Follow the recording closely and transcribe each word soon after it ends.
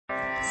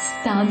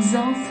Stanza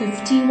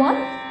 51.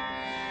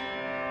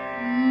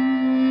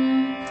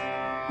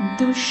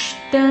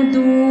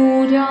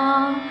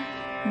 दुष्टदूरा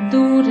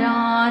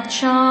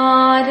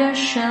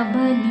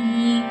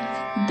दुराचारशबली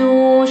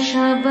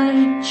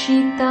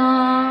दोषवर्जिता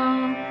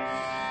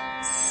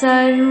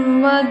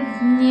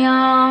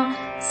Sarvagya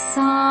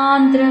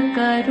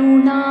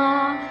सान्द्रकरुणा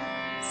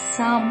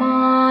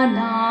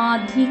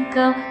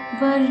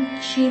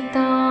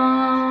समानाधिकवर्जिता.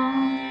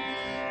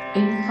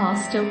 In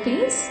faster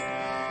pace.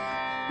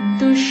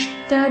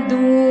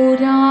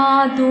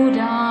 दुष्टदूरा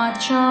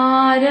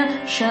दुराचार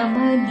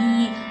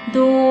शबली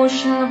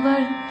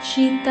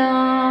दोषवर्जिता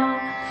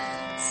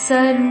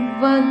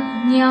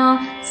सर्वज्ञा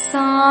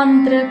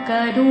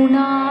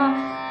सान्द्रकरुणा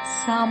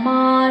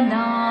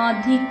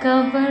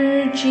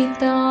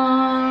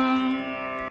समानाधिकवर्जिता.